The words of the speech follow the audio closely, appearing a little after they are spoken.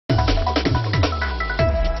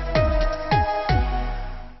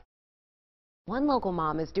One local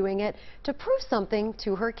mom is doing it to prove something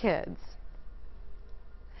to her kids.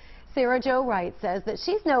 Sarah Jo Wright says that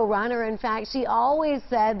she's no runner. In fact, she always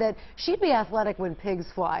said that she'd be athletic when pigs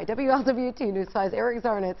fly. WLWT News 5's Eric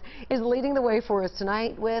Zarnitz is leading the way for us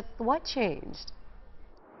tonight with What Changed.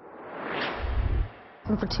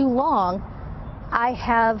 And for too long, I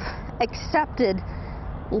have accepted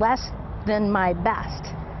less than my best.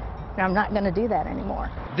 And I'm not going to do that anymore.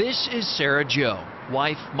 This is Sarah Jo,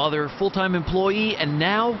 wife, mother, full-time employee, and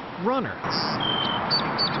now runner.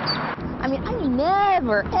 I mean, I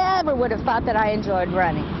never, ever would have thought that I enjoyed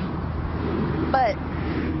running. But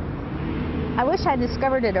I wish I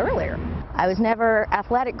discovered it earlier. I was never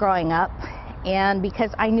athletic growing up, and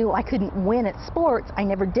because I knew I couldn't win at sports, I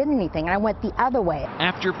never did anything, and I went the other way.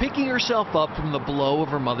 After picking herself up from the blow of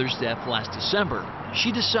her mother's death last December,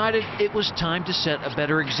 she decided it was time to set a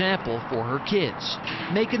better example for her kids.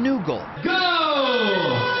 Make a new goal. Go!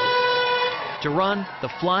 To run the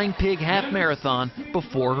Flying Pig Half Marathon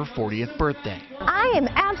before her 40th birthday. I am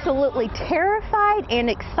absolutely terrified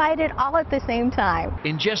and excited all at the same time.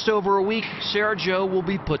 In just over a week, Sarah Jo will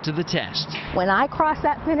be put to the test. When I cross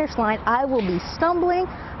that finish line, I will be stumbling.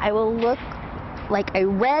 I will look like a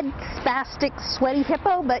red, spastic, sweaty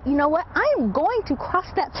hippo, but you know what? I am going to cross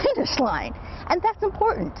that finish line, and that's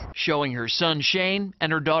important. Showing her son Shane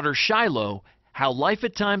and her daughter Shiloh how life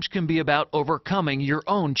at times can be about overcoming your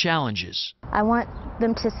own challenges. I want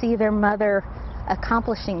them to see their mother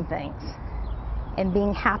accomplishing things and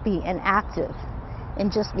being happy and active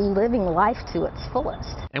and just living life to its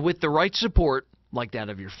fullest. And with the right support, like that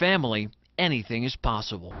of your family, anything is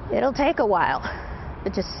possible. It'll take a while,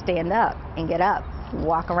 but just stand up and get up,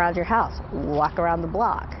 walk around your house, walk around the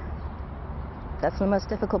block. That's the most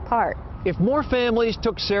difficult part. If more families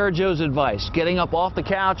took Sarah Jo's advice, getting up off the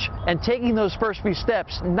couch and taking those first few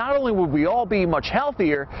steps, not only would we all be much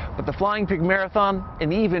healthier, but the Flying Pig Marathon,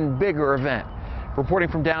 an even bigger event. Reporting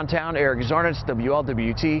from downtown, Eric Zarnitz,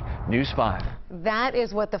 WLWT News 5. That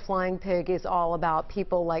is what the Flying Pig is all about,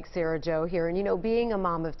 people like Sarah Jo here. And you know, being a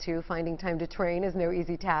mom of two, finding time to train is no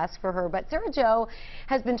easy task for her. But Sarah Jo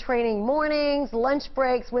has been training mornings, lunch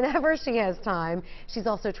breaks, whenever she has time. She's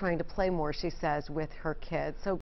also trying to play more, she says, with her kids. So